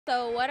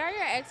So, what are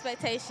your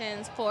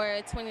expectations for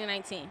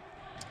 2019?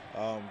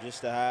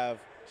 Just have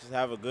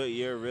a good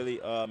year. Really,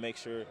 make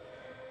sure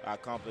I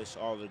accomplish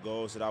all the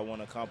goals that I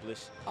want to accomplish.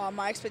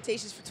 My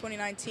expectations for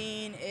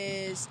 2019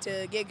 is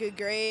to get good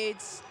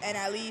grades and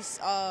at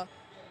least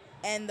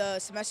end the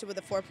semester with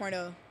a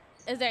 4.0.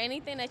 Is there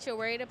anything that you're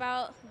worried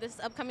about this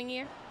upcoming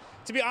year?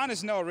 To be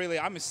honest, no, really.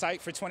 I'm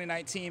psyched for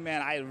 2019,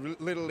 man.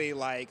 Literally,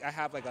 I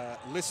have like a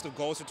list of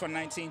goals for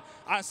 2019.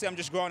 Honestly, I'm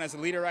just growing as a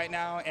leader right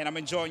now, and I'm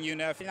enjoying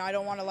UNF. And I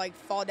don't want to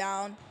fall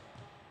down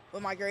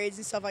with my grades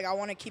and stuff. I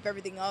want to keep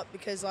everything up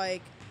because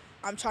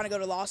I'm trying to go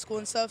to law school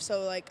and stuff.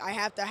 So I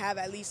have to have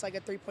at least a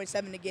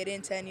 3.7 to get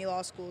into any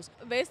law schools.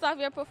 Based off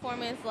your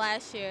performance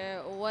last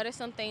year, what are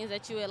some things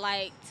that you would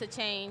like to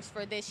change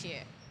for this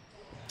year?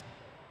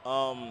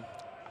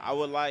 I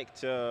would like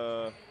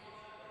to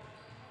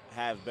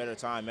have better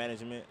time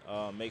management.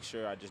 Make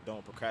sure I just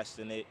don't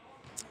procrastinate.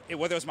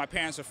 Whether it's my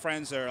parents or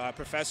friends or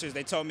professors,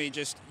 they told me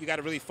you got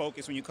to really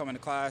focus when you come into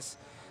class,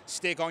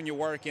 stick on your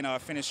work,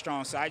 and finish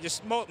strong. So I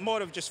just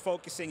mode of just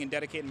focusing and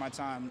dedicating my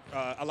time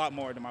a lot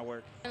more to my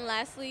work. And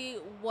lastly,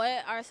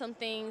 what are some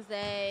things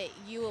that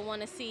you would want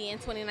to see in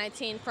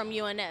 2019 from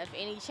UNF?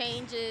 Any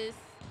changes?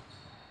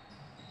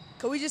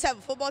 Could we just have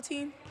a football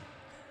team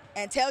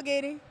and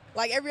tailgating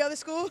like every other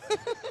school?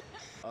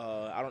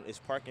 Is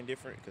parking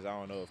different? Because I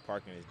don't know if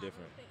parking is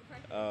different.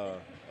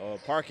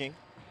 Parking,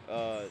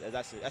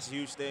 that's a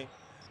huge thing.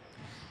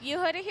 You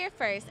heard it here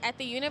first. At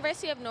the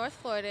University of North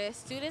Florida,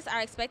 students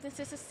are expecting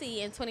to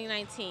succeed in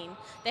 2019.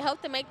 They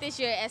hope to make this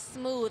year as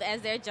smooth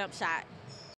as their jump shot.